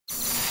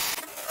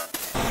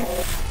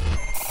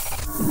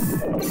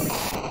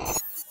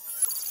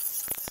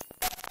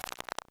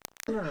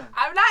No.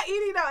 I'm not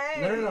eating no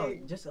egg. No.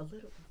 Just a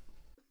little.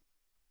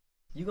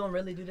 You gonna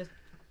really do this?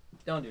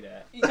 Don't do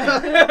that. Eat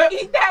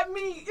that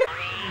meat.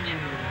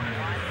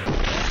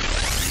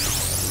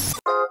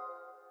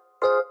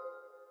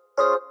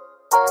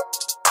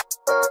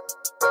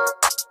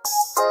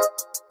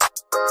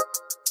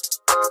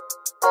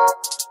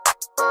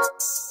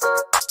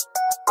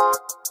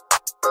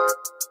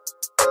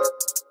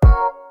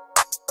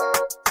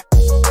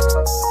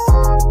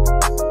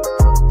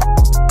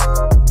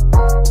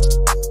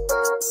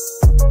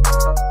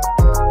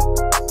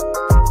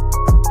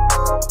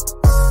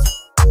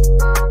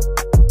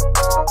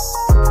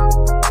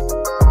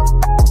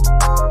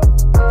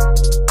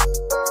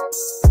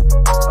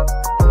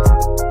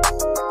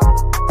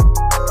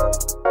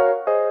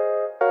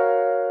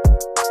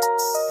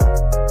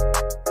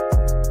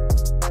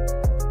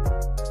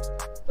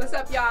 What's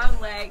up, y'all? I'm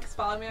Lex.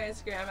 Follow me on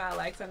Instagram at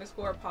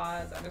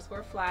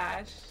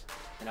Lex_pause_flash.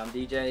 And I'm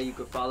DJ. You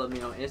can follow me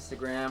on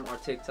Instagram or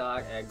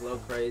TikTok at Glow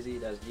Crazy.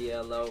 That's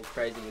GLO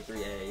Crazy with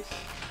 3 A's.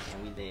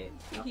 And we lit.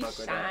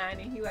 He's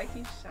shining. He's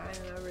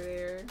shining over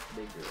there.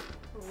 Big girl.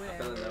 Whatever. I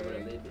fell in love with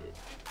a little bit.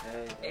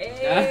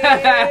 Hey,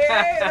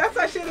 that's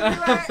how shit is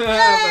like.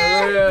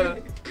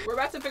 Hey. We're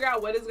about to figure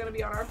out what is going to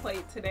be on our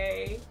plate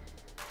today.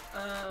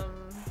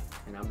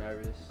 And I'm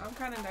nervous. I'm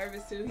kind of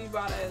nervous too. He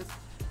brought us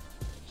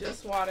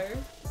just water,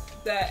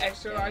 the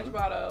extra large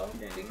bottle,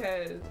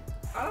 because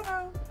I don't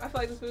know. I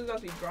feel like this food is about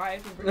to be dry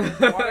if you bring us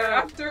water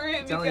after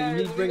it. Telling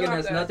you, he's bringing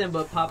us nothing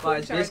but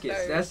Popeye's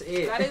biscuits. That's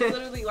it. That is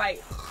literally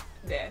like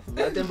death.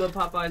 Nothing but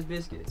Popeye's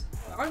biscuits.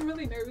 I'm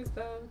really nervous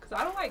though, because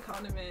I don't like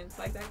condiments,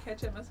 like that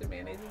ketchup, mustard,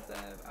 mayonnaise and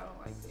stuff. I don't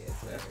like it.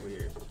 So. That's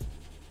weird.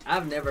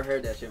 I've never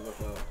heard that shit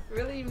before.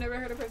 Really? You've never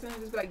heard a person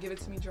just be like, give it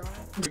to me dry?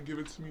 Give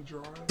it to me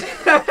dry.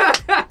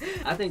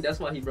 I think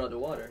that's why he brought the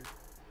water.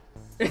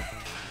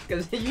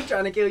 Because you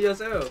trying to kill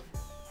yourself.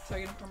 So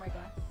you're gonna pour my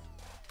glass?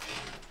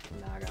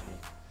 Nah, I got me.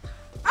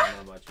 I don't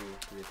know about you.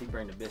 If he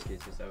bring the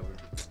biscuits, it's over.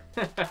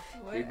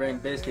 If he bring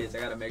biscuits, I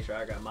gotta make sure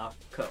I got my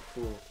cup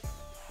full.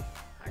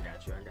 I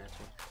got you.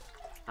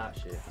 Hot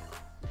shit.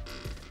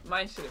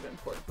 Mine should have been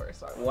poured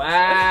first.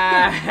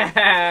 Wow.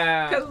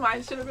 Because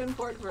mine should have been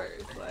poured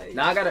first. Like.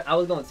 Now I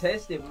was gonna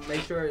test it,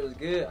 make sure it was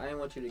good. I didn't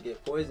want you to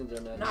get poisoned or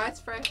nothing. No, it's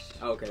fresh.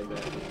 Okay,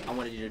 but I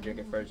wanted you to drink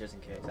it first just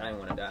in case. I didn't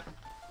want to die.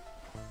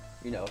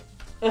 You know.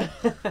 Now,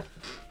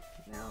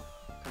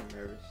 I'm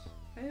nervous.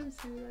 I am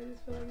too. I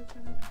just feel like it's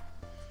gonna.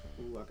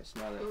 Ooh, I can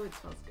smell it. Ooh, it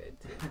smells good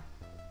too.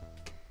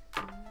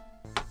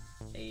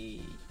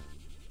 Hey.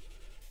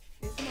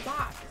 It's in a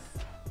box.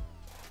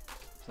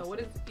 So what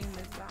is in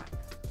this box?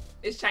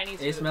 It's Chinese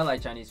food. It smells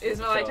like Chinese food. It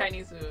smells like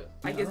Chinese food.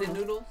 Like, is it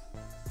noodles?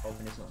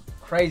 Open this one.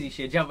 Crazy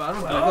shit. Jump out.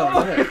 Oh.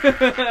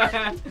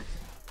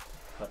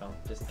 Hold on,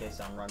 just in case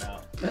I'm run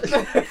out. What's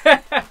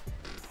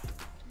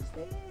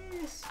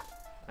this?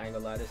 I ain't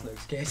gonna lie, this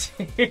looks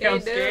sketchy. I'm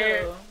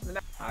scared.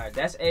 Alright,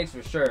 that's eggs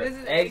for sure.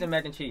 Eggs and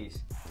mac and cheese.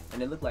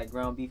 And it looked like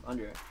ground beef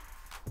under it.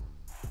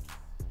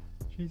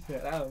 She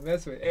said, I don't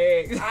mess with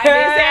eggs. I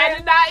didn't say I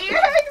did not eat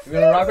eggs. You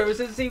gonna rock, paper,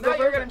 scissors, see? No,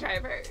 you're gonna try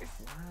it first.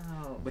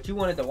 Wow. But you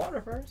wanted the water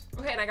first?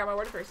 Okay, and I got my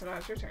water first, so now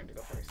it's your turn to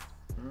go first.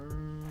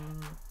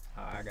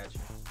 Alright, I got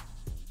you.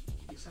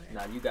 Okay.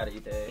 Nah, you gotta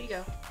eat the egg. Here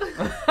you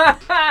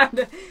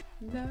go.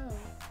 No.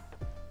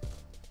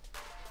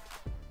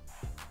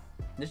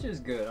 This shit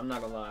is good, I'm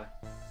not gonna lie.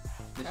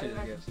 This shit is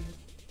good. Cheese.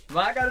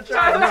 But I gotta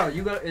try it. No,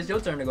 it's your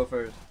turn to go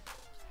first.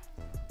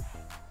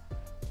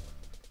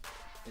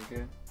 It's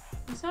good?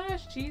 It's not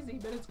as cheesy,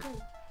 but it's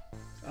good.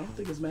 I don't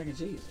think it's mac and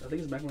cheese. I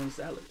think it's macaroni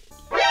salad.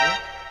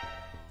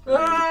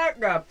 I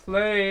got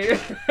played.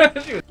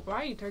 Why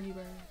are you turkey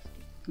burgers?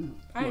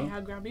 I ain't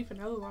had ground beef in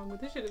hella long, but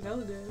this shit is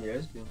hella good. Yeah,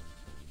 it's good.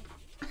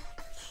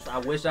 I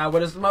wish I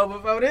would have smoked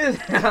before this.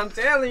 I'm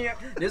telling you,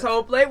 this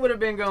whole plate would have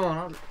been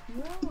going.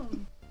 No.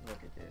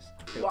 Look at this.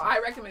 Well, I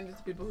recommend it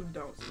to people who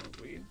don't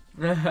smoke weed.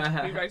 We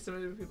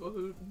recommend it to people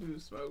who do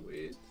smoke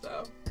weed.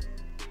 So,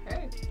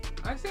 hey,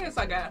 I say it's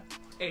like a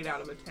 8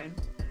 out of a 10.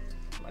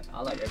 Like,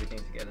 I like everything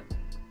together.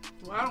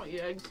 Well, I don't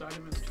eat eggs, so I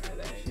didn't even try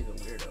that. She's a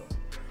weirdo.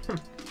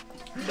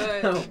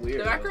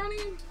 The macaroni,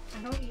 I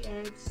don't eat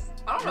eggs.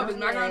 I don't know if it's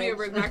macaroni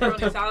or if it's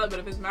macaroni salad, but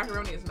if it's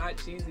macaroni, it's not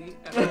cheesy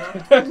at all.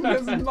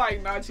 It's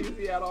like not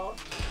cheesy at all.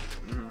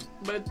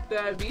 But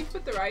the beef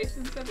with the rice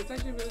and stuff, it's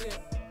actually really good.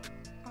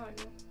 I like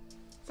it.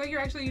 It's like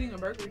you're actually eating a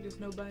burger, just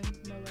no bun,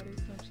 no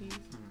lettuce, no cheese.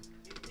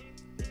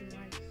 It's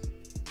nice.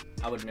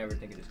 I would never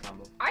think of this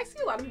combo. I see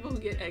a lot of people who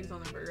get eggs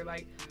on their burger.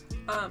 Like,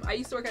 I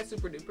used to work at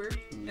Super Duper,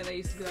 and they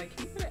used to be like,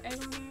 "Can you put an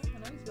egg on that?"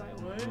 And I used to be like,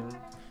 "What?"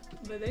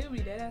 But they would be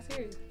dead ass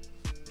serious.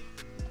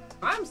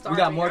 I'm starving. We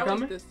got more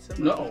coming?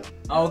 No.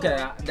 Oh,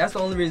 okay. That's the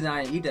only reason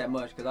I didn't eat that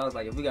much, because I was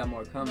like, if we got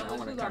more coming, No, I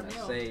want to kind of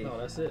save. No,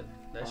 that's it. I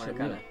That's want to your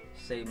kind meal. of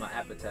save my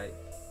appetite.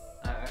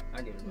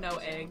 I give it. No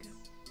egg.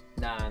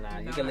 Nah.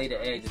 You No can leave the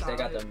egg. Just take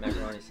out the salad.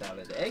 macaroni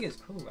salad. The egg is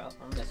cool. I'll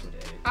mess with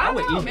the egg. I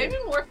would don't know. eat Maybe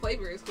it. more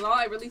flavors, because all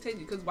I really taste,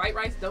 because white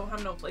rice don't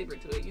have no flavor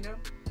to it, you know.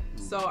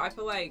 So I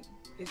feel like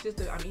it's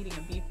just I'm eating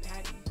a beef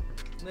patty,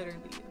 literally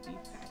a beef patty.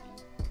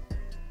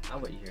 I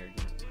would eat here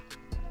again.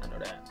 I know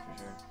that for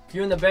sure. If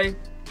you're in the Bay,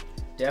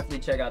 definitely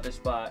check out this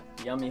spot.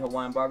 Yummy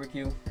Hawaiian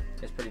Barbecue.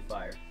 It's pretty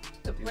fire.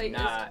 The plate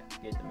Do not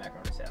get the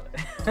macaroni salad.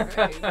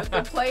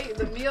 Right.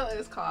 The meal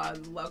is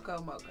called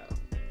Loco Moco.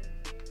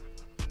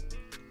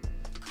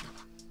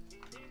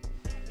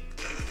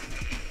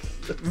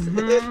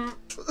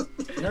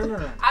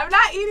 No. I'm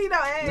not eating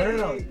no eggs.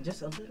 No.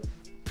 Just a little.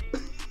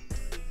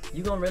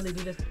 You gonna really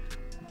do this?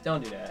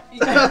 Don't do that.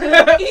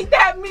 Eat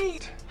that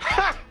meat.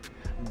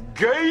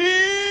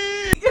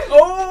 Gay.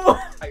 Oh!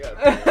 I got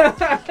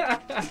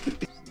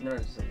it. No,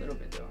 just a little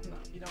bit though. No,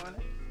 you don't want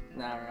it?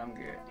 Nah, I'm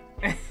good.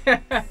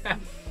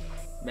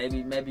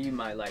 maybe you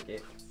might like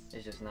it.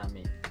 It's just not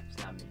me.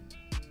 It's not me.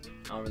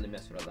 I don't really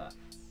mess with a lot.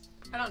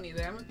 I don't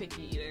either. I'm a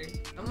picky eater.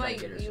 I'm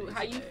like,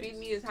 how you feed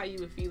me is how you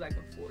would feed like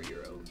a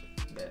 4-year-old.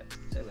 Bet.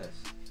 Say less.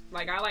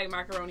 Like, I like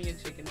macaroni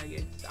and chicken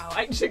nuggets. I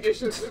like chicken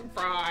strips and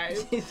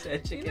fries. He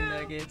said chicken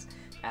nuggets.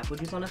 Apple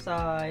juice on the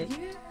side.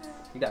 Yeah.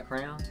 You got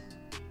crayons?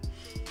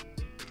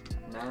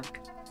 Nah.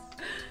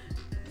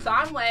 So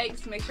I'm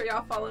Lex. Make sure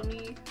y'all follow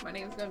me. My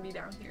name's gonna be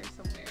down here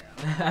somewhere.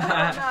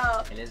 I don't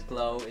know. And it's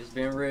Glow. It's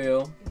been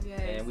real.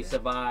 Yes. And we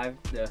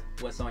survived the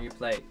What's on Your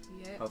Plate.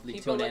 Yep. Hopefully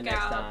People tune in look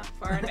next out time.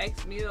 for our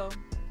next meal.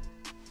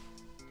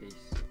 Peace.